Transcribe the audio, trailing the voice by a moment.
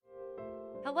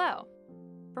Hello.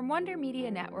 From Wonder Media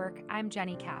Network, I'm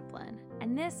Jenny Kaplan,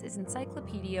 and this is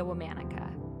Encyclopedia Womannica.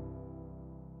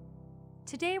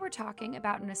 Today we're talking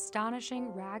about an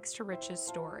astonishing rags-to-riches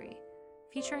story,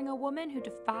 featuring a woman who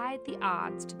defied the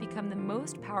odds to become the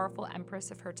most powerful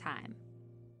empress of her time.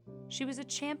 She was a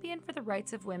champion for the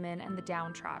rights of women and the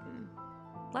downtrodden.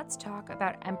 Let's talk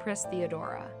about Empress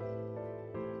Theodora.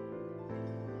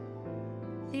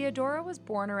 Theodora was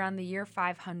born around the year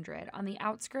 500 on the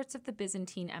outskirts of the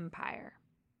Byzantine Empire.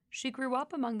 She grew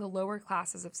up among the lower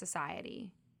classes of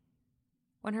society.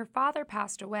 When her father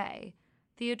passed away,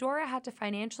 Theodora had to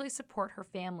financially support her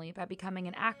family by becoming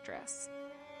an actress,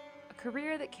 a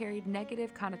career that carried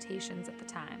negative connotations at the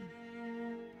time.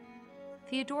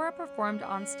 Theodora performed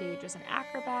on stage as an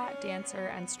acrobat, dancer,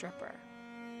 and stripper.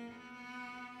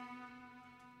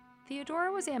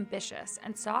 Theodora was ambitious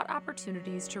and sought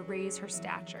opportunities to raise her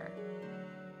stature.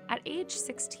 At age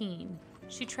 16,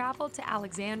 she traveled to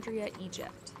Alexandria,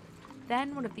 Egypt,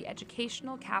 then one of the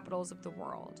educational capitals of the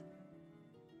world.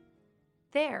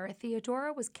 There,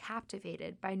 Theodora was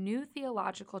captivated by new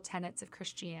theological tenets of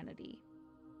Christianity.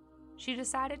 She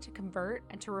decided to convert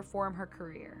and to reform her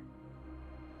career.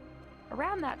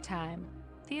 Around that time,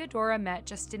 Theodora met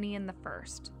Justinian I,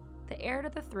 the heir to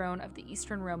the throne of the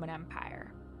Eastern Roman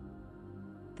Empire.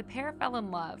 The pair fell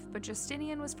in love, but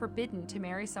Justinian was forbidden to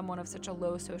marry someone of such a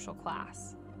low social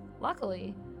class.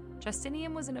 Luckily,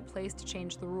 Justinian was in a place to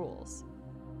change the rules.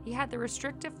 He had the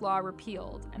restrictive law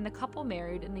repealed, and the couple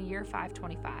married in the year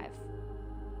 525.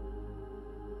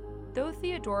 Though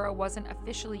Theodora wasn't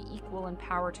officially equal in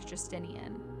power to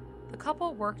Justinian, the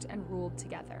couple worked and ruled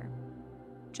together.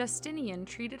 Justinian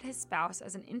treated his spouse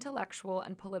as an intellectual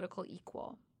and political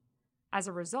equal. As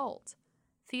a result,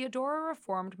 Theodora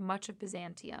reformed much of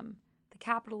Byzantium, the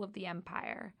capital of the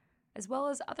empire, as well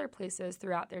as other places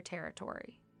throughout their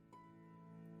territory.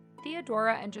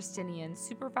 Theodora and Justinian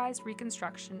supervised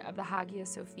reconstruction of the Hagia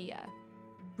Sophia.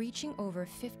 Reaching over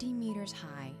 50 meters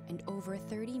high and over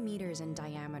 30 meters in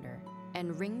diameter,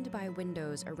 and ringed by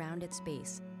windows around its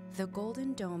base, the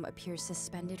Golden Dome appears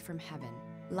suspended from heaven,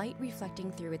 light reflecting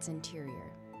through its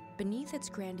interior. Beneath its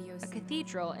grandiose... a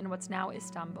cathedral in what's now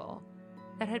Istanbul,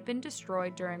 that had been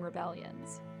destroyed during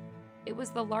rebellions. It was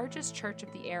the largest church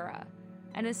of the era,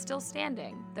 and is still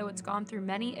standing, though it's gone through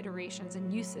many iterations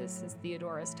and uses since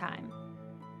Theodora's time.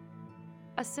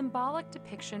 A symbolic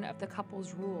depiction of the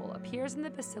couple's rule appears in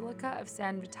the Basilica of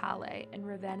San Vitale in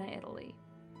Ravenna, Italy.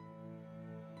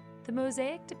 The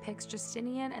mosaic depicts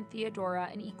Justinian and Theodora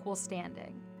in equal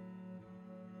standing.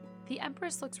 The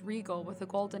empress looks regal with a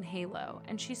golden halo,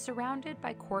 and she's surrounded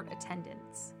by court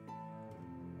attendants.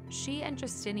 She and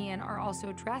Justinian are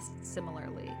also dressed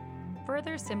similarly,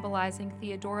 further symbolizing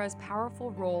Theodora's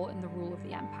powerful role in the rule of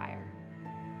the empire.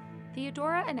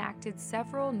 Theodora enacted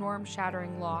several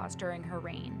norm-shattering laws during her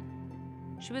reign.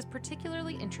 She was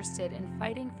particularly interested in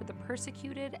fighting for the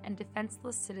persecuted and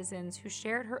defenseless citizens who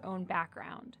shared her own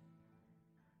background.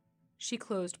 She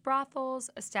closed brothels,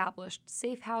 established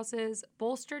safe houses,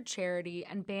 bolstered charity,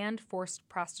 and banned forced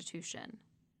prostitution.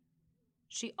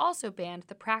 She also banned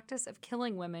the practice of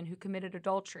killing women who committed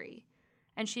adultery,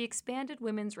 and she expanded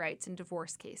women's rights in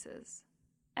divorce cases.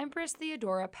 Empress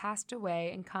Theodora passed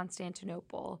away in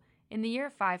Constantinople in the year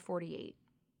 548.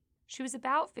 She was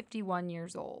about 51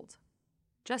 years old.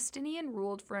 Justinian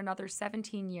ruled for another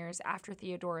 17 years after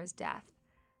Theodora's death,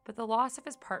 but the loss of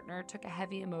his partner took a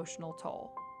heavy emotional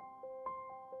toll.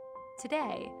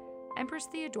 Today, Empress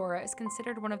Theodora is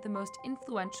considered one of the most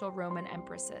influential Roman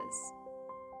empresses.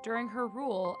 During her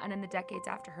rule and in the decades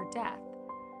after her death,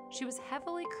 she was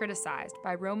heavily criticized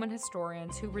by Roman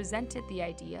historians who resented the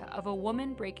idea of a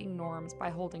woman breaking norms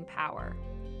by holding power.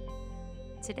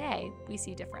 Today, we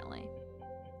see differently.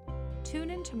 Tune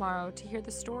in tomorrow to hear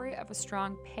the story of a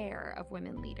strong pair of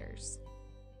women leaders.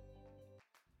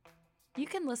 You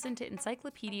can listen to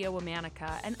Encyclopedia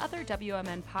Womannica and other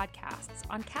WMN podcasts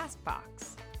on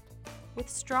CastBox. With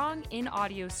strong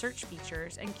in-audio search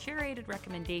features and curated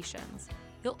recommendations,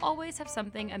 you'll always have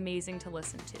something amazing to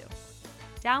listen to.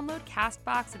 Download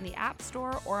CastBox in the App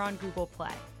Store or on Google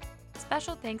Play.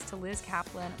 Special thanks to Liz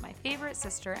Kaplan, my favorite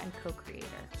sister and co-creator.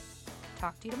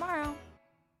 Talk to you tomorrow.